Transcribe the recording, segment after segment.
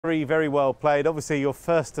Very, very well played. Obviously your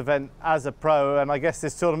first event as a pro, and I guess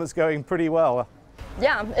this tournament's going pretty well.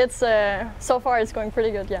 Yeah, it's so far it's going pretty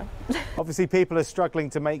good, yeah. Obviously people are struggling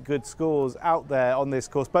to make good scores out there on this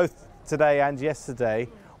course, both today and yesterday.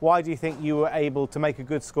 Why do you think you were able to make a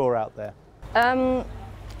good score out there?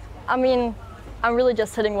 I mean, I'm really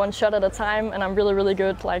just hitting one shot at a time, and I'm really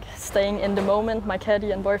good like staying in the moment. My caddy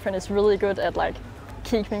and boyfriend is really good at like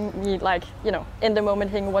keeping me like, you know, in the moment,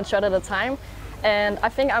 hitting one shot at a time. And I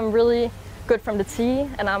think I'm really good from the tee,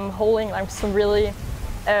 and I'm holding like some really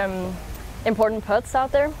important putts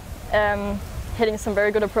out there, hitting some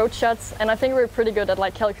very good approach shots, and I think we're pretty good at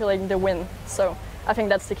like calculating the win. So I think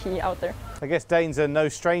that's the key out there. I guess Danes are no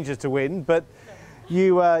strangers to win, but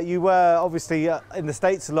you were obviously in the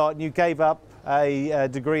States a lot, and you gave up a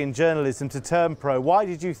degree in journalism to turn pro. Why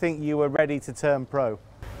did you think you were ready to turn pro?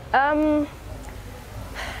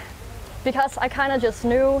 Because I kind of just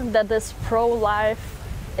knew that this pro life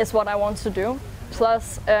is what I want to do.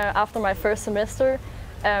 Plus, after my first semester,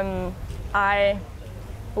 I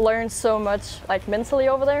learned so much like mentally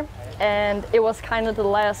over there, and it was kind of the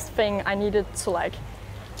last thing I needed to like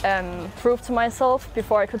prove to myself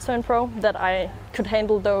before I could turn pro, that I could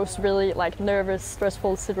handle those really like nervous,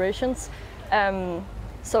 stressful situations.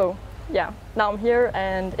 So yeah, now I'm here,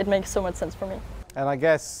 and it makes so much sense for me. And I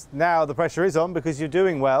guess now the pressure is on because you're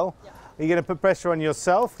doing well. Yeah. Are you going to put pressure on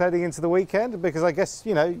yourself heading into the weekend? Because I guess,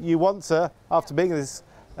 you know, you want to, after being in this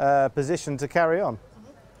position, to carry on.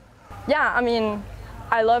 Yeah, I mean,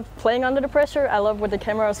 I love playing under the pressure. I love when the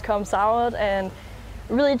cameras comes out, and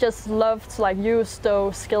really just love to like use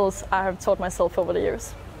those skills I have taught myself over the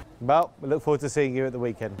years. Well, we look forward to seeing you at the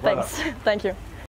weekend. Thanks. Thank you.